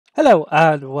Hello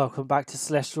and welcome back to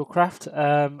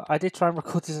CelestialCraft. I did try and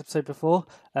record this episode before,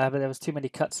 but there was too many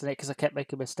cuts in it because I kept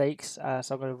making mistakes. So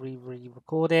I'm going to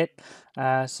re-record it.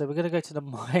 So we're going to go to the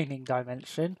mining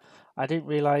dimension. I didn't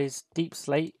realize deep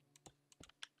slate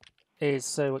is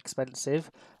so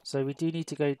expensive, so we do need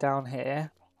to go down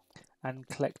here and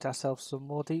collect ourselves some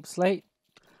more deep slate.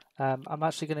 I'm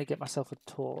actually going to get myself a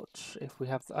torch if we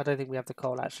have. I don't think we have the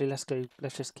coal actually. Let's go.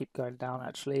 Let's just keep going down.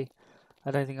 Actually, I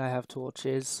don't think I have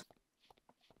torches.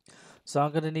 So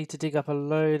I'm going to need to dig up a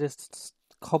load of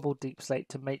cobbled deep slate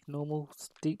to make normal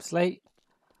deep slate.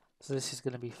 So this is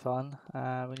going to be fun.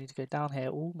 We need to go down here.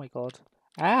 Oh my god.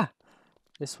 Ah!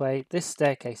 This way. This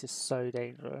staircase is so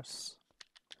dangerous.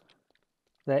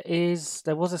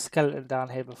 There was a skeleton down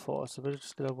here before, so we're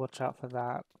just going to watch out for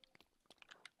that.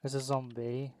 There's a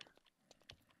zombie.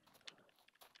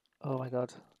 Oh my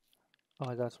god. Oh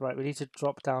my god. Right, we need to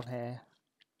drop down here.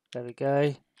 There we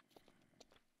go.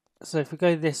 So if we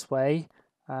go this way,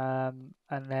 and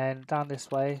then down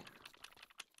this way,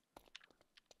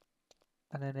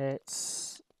 and then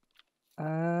it's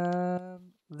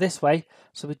this way.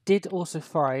 So we did also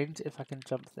find, if I can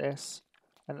jump this,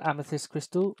 an amethyst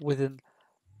crystal with an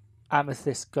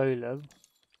amethyst golem.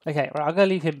 Okay, right, I'm gonna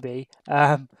leave him be.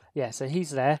 Yeah, so he's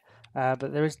there,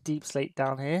 but there is deep slate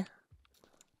down here.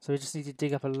 So we just need to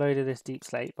dig up a load of this deep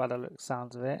slate by the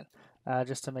sounds of it,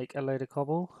 just to make a load of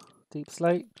cobble deep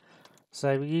slate.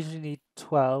 So we usually need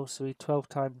 12, so we 12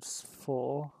 times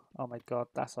 4. Oh my god,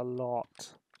 that's a lot.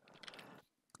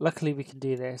 Luckily we can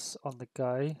do this on the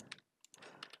go.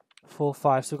 4,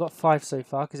 5. So we've got 5 so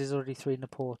far because there's already 3 in the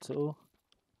portal.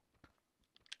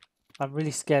 I'm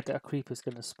really scared that a creeper's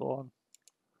going to spawn.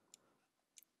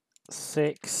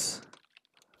 6.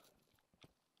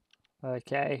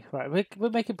 Okay, right. We're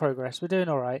making progress. We're doing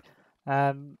all right.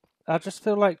 I just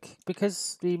feel like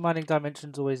because the mining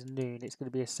dimension's always noon, it's going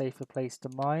to be a safer place to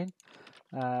mine.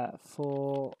 Sorry,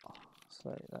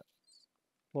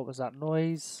 what was that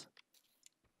noise?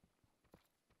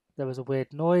 There was a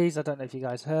weird noise. I don't know if you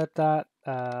guys heard that.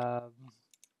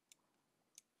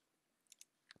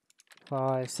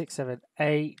 5, 6, 7,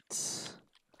 8.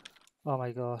 Oh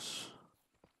my gosh.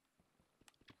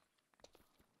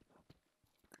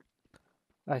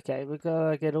 Okay, we're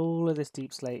gonna get all of this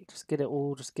deep slate. Just get it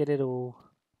all, just get it all.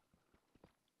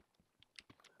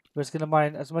 We're just gonna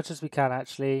mine as much as we can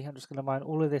actually. I'm just gonna mine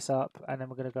all of this up and then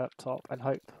we're gonna go up top and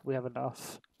hope we have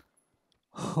enough.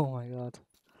 Oh my god.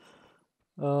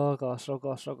 Oh gosh, oh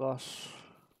gosh, oh gosh.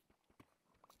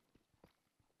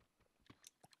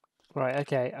 Right,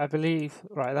 okay, I believe,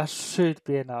 right, that should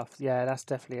be enough. Yeah, that's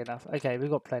definitely enough. Okay, we've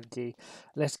got plenty.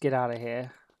 Let's get out of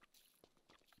here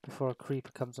before a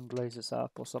creeper comes and blows us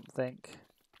up or something.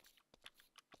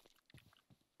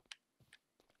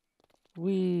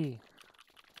 Whee!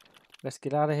 Let's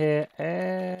get out of here.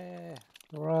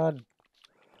 Run.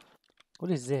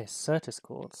 What is this? Certus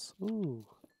quartz. Ooh.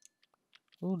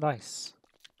 Ooh, nice.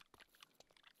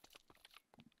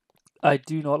 I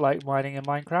do not like mining in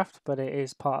Minecraft, but it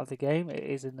is part of the game. It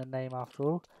is in the name after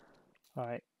all.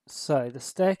 Alright, so the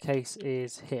staircase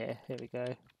is here. Here we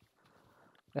go.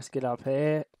 Let's get up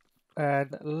here.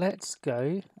 And let's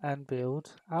go and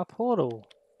build our portal.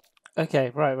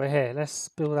 Okay, right, we're here. Let's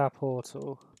build our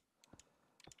portal.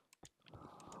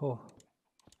 Oh.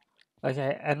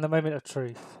 Okay, and the moment of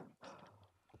truth.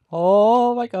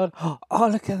 Oh my god. Oh,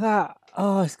 look at that.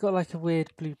 Oh, it's got like a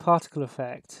weird blue particle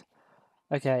effect.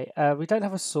 Okay, we don't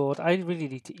have a sword. I really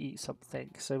need to eat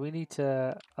something. So we need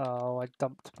to... Oh, I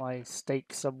dumped my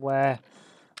steak somewhere.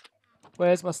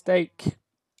 Where's my steak?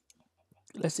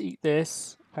 Let's eat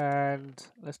this. And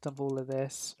let's dump all of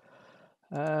this.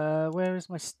 Where is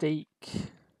my steak?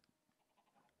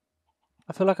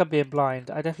 I feel like I'm being blind.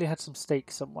 I definitely had some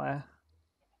steak somewhere.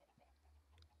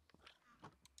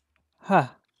 Huh.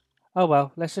 Oh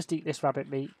well, let's just eat this rabbit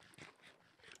meat.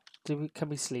 Can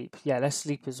we sleep? Yeah, let's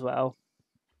sleep as well.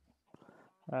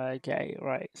 Okay,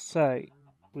 right. So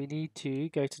we need to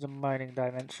go to the mining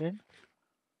dimension.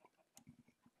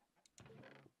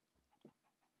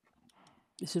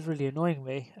 This is really annoying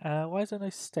me. Why is there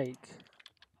no steak?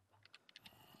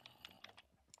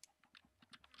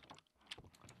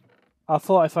 I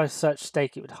thought if I search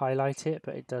steak it would highlight it,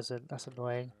 but it doesn't. That's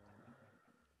annoying.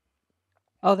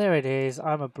 Oh, there it is.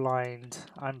 I'm blind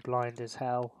as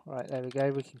hell. Right, there we go.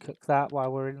 We can cook that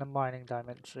while we're in the mining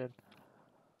dimension.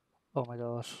 Oh my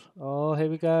gosh. Oh, here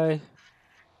we go.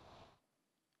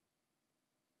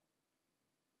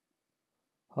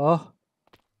 Oh.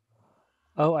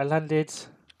 Oh, I landed.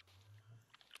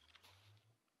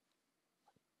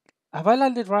 Have I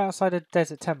landed right outside a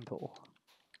desert temple?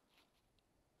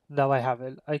 No, I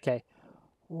haven't. Okay.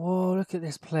 Whoa, look at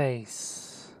this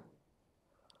place.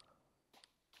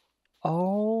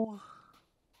 Oh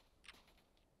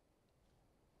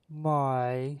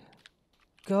my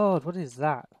god, what is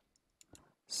that?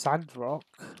 Sand rock?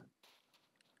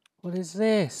 What is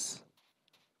this?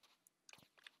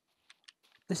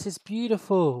 This is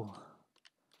beautiful.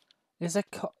 There's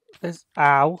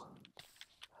ow.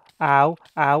 Ow.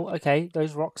 Ow. Okay,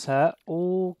 those rocks hurt.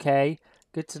 Okay.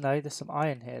 Good to know. There's some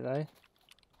iron here though.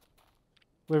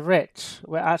 We're rich.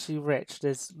 We're actually rich.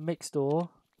 There's mixed ore,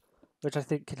 which I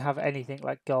think can have anything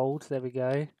like gold. There we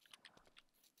go.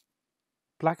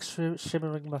 Black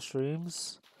shimmering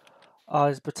mushrooms. Oh,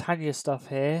 there's Britannia stuff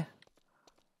here.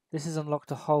 This has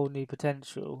unlocked a whole new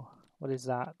potential. What is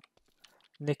that?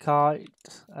 Nickite.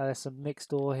 There's some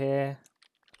mixed ore here,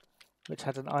 which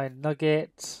had an iron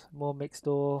nugget. More mixed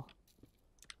ore.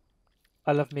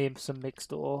 I love me some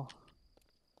mixed ore.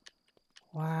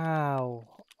 Wow.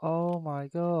 Oh my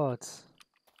god.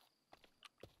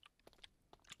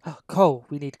 Coal.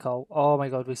 We need coal. Oh my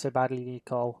god, we so badly need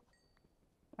coal.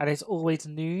 And it's always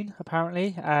noon,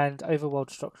 apparently, and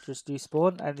overworld structures do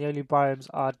spawn, and the only biomes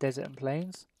are desert and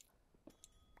plains.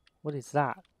 What is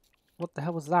that? What the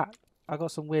hell was that? I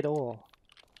got some weird ore.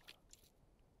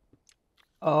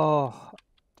 Oh,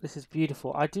 this is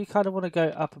beautiful. I do kind of want to go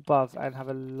up above and have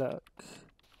a look.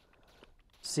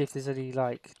 See if there's any,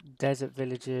 like, desert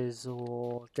villages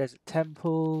or desert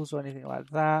temples or anything like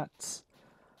that.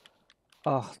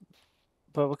 Oh,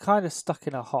 but we're kind of stuck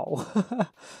in a hole.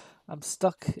 I'm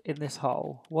stuck in this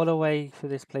hole. What a way for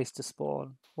this place to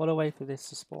spawn. What a way for this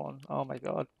to spawn. Oh my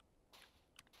god.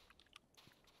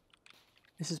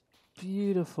 This is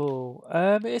beautiful.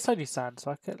 It's only sand,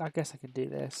 so I guess I can do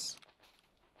this.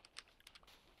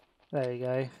 There you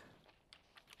go.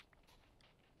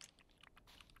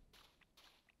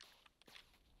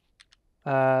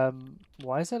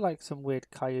 Why is there like some weird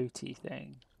coyote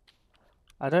thing?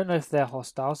 I don't know if they're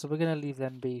hostile, so we're going to leave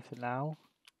them be for now.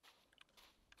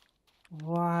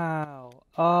 Wow.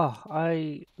 Oh,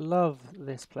 I love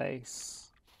this place.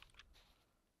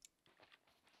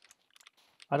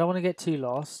 I don't want to get too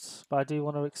lost, but I do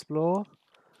want to explore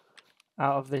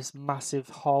out of this massive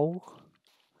hole.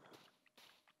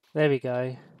 There we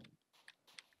go.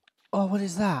 Oh, what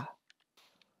is that?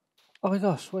 Oh my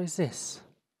gosh, what is this?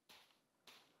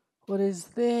 What is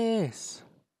this?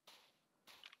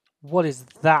 What is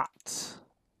that?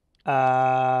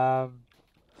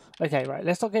 Okay, right,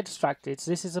 let's not get distracted.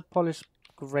 So this is a polished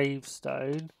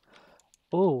gravestone.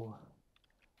 Oh,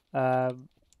 a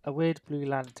weird blue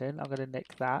lantern. I'm going to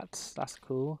nick that. That's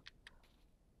cool.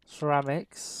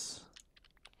 Ceramics.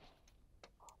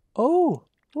 Oh,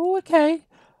 okay.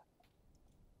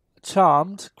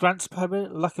 Charmed grants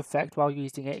permanent luck effect while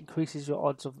using it. Increases your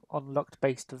odds of unlocked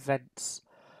based events.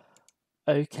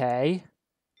 Okay.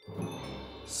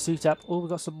 Suit up. Oh, we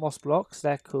got some moss blocks.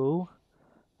 They're cool.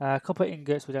 Copper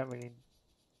ingots we don't really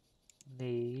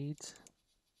need.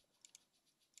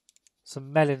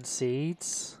 Some melon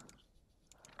seeds.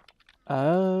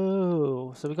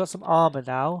 Oh, so we got some armor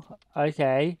now.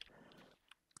 Okay.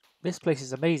 This place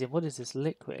is amazing. What is this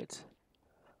liquid?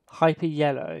 Hyper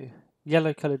yellow.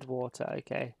 Yellow coloured water.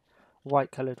 Okay.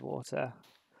 White coloured water.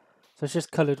 So it's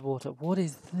just coloured water. What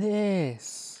is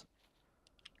this?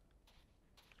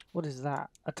 What is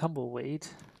that? A tumbleweed.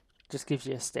 Just gives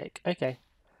you a stick. Okay.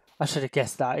 I should have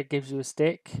guessed that. It gives you a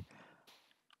stick.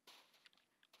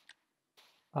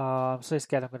 I'm so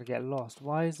scared I'm going to get lost.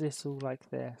 Why is this all like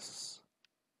this?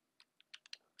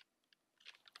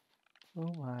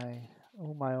 Oh my.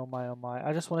 Oh my, oh my, oh my.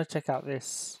 I just want to check out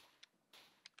this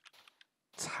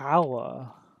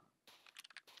tower.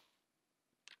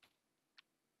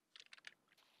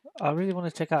 I really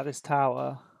want to check out this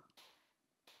tower.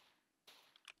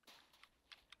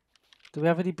 Do we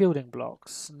have any building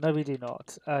blocks? No, we do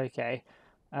not. Okay.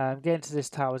 Getting to this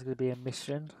tower is going to be a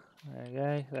mission. There we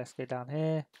go. Let's go down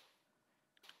here.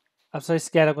 I'm so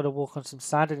scared I'm going to walk on some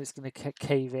sand and it's going to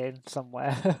cave in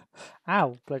somewhere.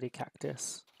 Ow, bloody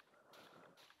cactus.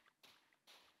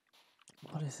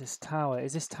 What is this tower?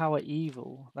 Is this tower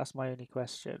evil? That's my only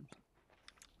question.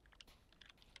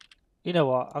 You know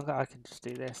what? I can just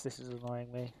do this. This is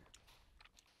annoying me.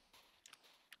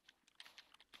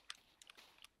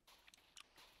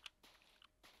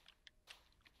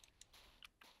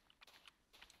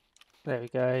 There we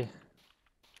go.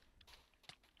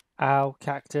 Ow,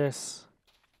 cactus.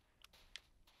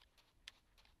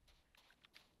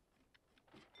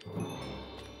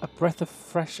 A breath of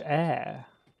fresh air.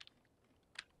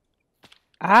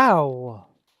 Ow!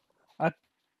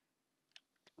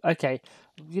 Okay,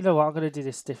 you know what? I'm going to do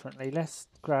this differently. Let's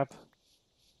grab...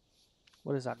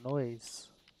 What is that noise?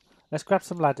 Let's grab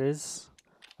some ladders,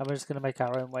 and we're just going to make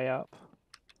our own way up.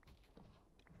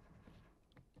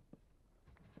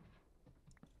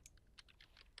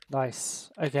 Nice.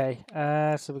 Okay,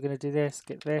 so we're going to do this,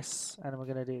 get this, and then we're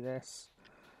going to do this.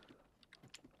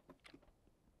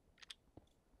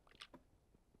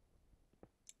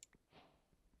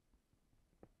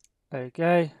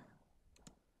 Okay.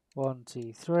 1,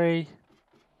 2, 3.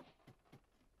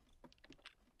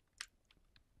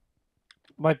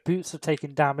 My boots have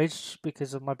taken damage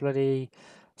because of my bloody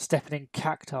stepping in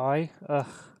cacti. Ugh.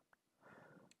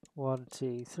 1,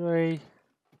 2, 3.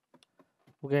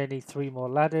 We're going to need 3 more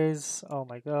ladders. Oh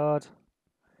my god.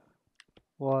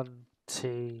 1,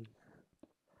 2,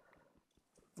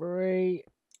 3.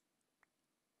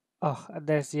 Oh, and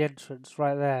there's the entrance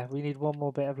right there. We need 1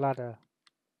 more bit of ladder.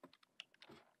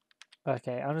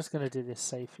 Okay, I'm just going to do this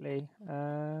safely.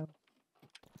 There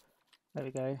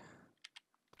we go.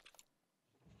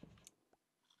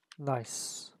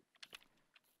 Nice.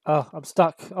 Oh, I'm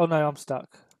stuck. Oh no, I'm stuck.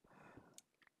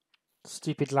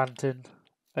 Stupid lantern.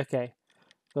 Okay,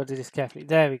 gotta do this carefully.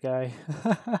 There we go.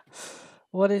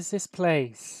 What is this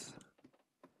place?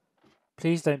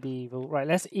 Please don't be evil. Right,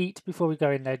 let's eat before we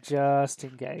go in there, just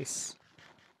in case.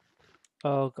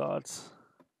 Oh god.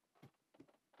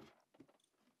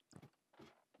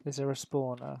 Is there a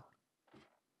spawner?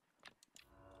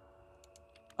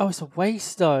 Oh, it's a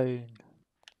waystone.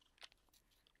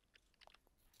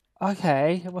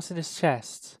 Okay, and what's in this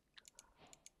chest?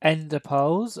 Ender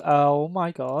pearls. Oh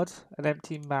my god. An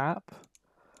empty map.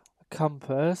 A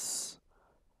compass.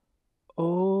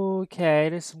 Okay,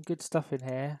 there's some good stuff in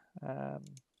here.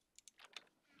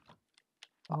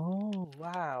 Oh,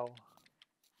 wow.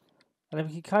 And then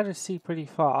we can kind of see pretty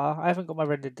far. I haven't got my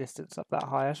render distance up that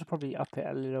high. I should probably up it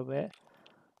a little bit.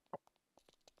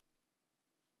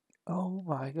 Oh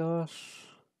my gosh.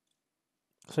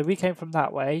 So we came from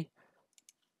that way.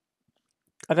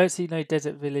 I don't see no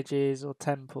desert villages or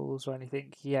temples or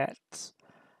anything yet.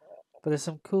 But there's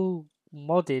some cool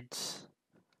modded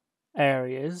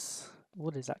areas.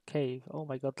 What is that cave? Oh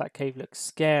my god, that cave looks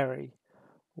scary.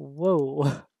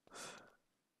 Whoa.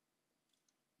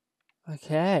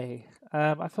 Okay.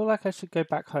 I feel like I should go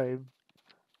back home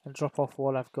and drop off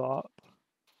what I've got.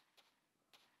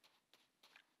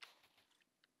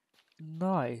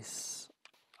 Nice.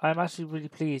 I'm actually really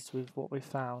pleased with what we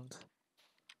found.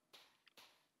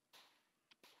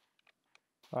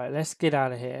 Right, let's get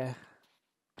out of here.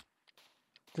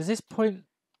 Does this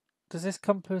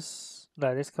compass...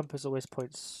 No, this compass always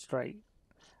points straight.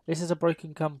 This is a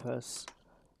broken compass.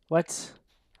 What?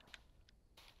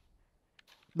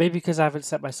 Maybe because I haven't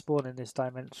set my spawn in this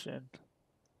dimension.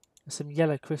 There's some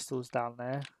yellow crystals down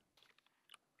there.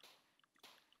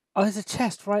 Oh, there's a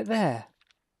chest right there.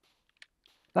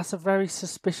 That's a very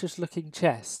suspicious looking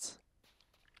chest.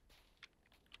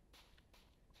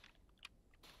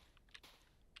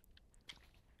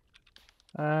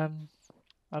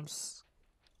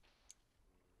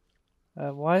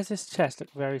 Why does this chest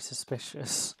look very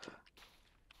suspicious?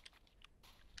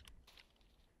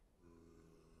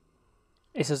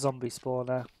 It's a zombie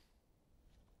spawner.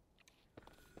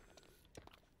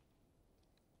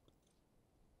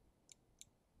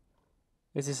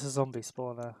 Is this a zombie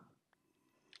spawner?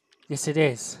 Yes, it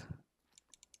is.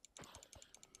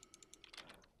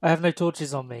 I have no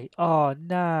torches on me. Oh,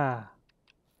 nah.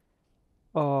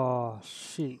 Oh,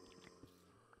 shoot.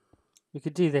 We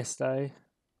could do this, though.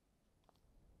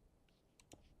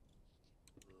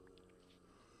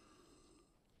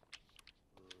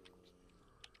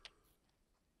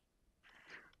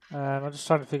 I'm just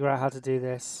trying to figure out how to do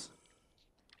this.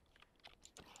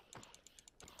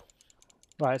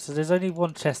 Right, so there's only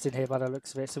 1 chest in here by the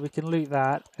looks of it, so we can loot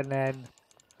that, and then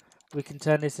we can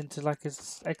turn this into like an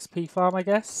XP farm, I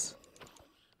guess.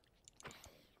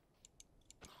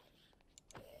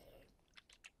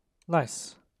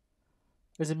 Nice.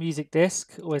 There's a music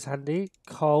disc, always handy.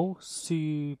 Coal,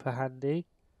 super handy.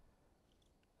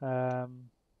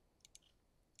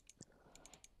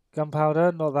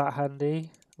 Gunpowder, not that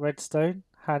handy. Redstone,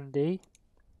 handy.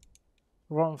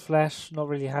 Rotten flesh, not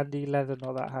really handy. Leather,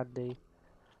 not that handy.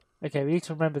 Okay, we need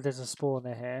to remember there's a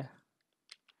spawner here.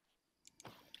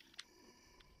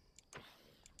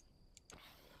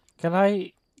 Can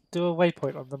I do a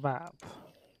waypoint on the map?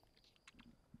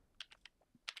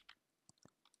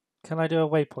 Can I do a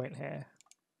waypoint here?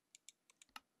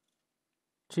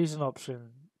 Choose an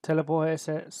option. Teleport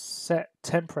set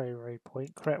temporary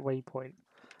waypoint. Correct waypoint.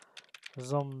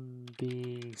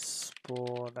 Zombie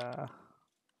spawner.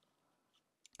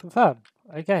 Confirm.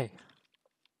 Okay.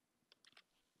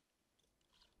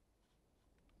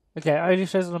 Okay, it only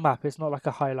shows on the map. It's not like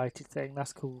a highlighted thing.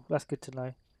 That's cool. That's good to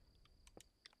know.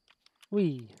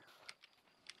 Whee!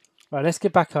 Right, let's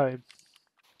get back home.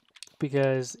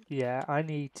 Because, yeah, I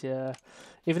need to...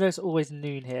 Even though it's always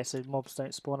noon here, so mobs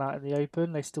don't spawn out in the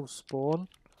open, they still spawn.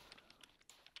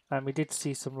 And we did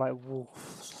see some, like,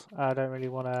 wolves. I don't really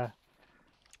want to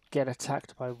get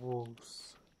attacked by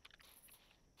wolves.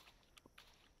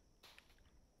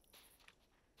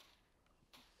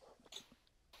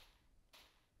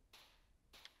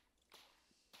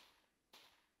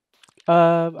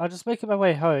 I'm just making my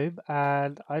way home,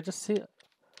 and I just see...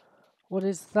 What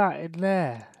is that in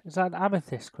there? Is that an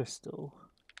amethyst crystal?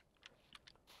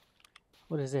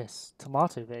 What is this?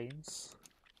 Tomato veins?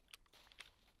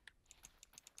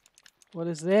 What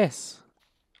is this?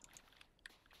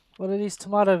 What are these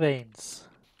tomato veins?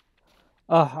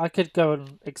 Oh, I could go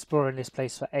and explore in this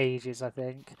place for ages, I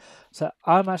think. So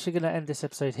I'm actually going to end this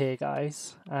episode here,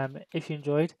 guys. If you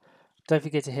enjoyed, don't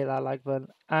forget to hit that like button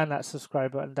and that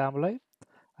subscribe button down below.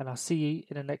 And I'll see you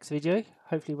in the next video.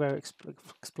 Hopefully we'll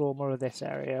explore more of this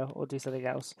area or do something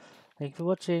else. Thank you for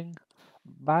watching.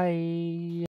 Bye.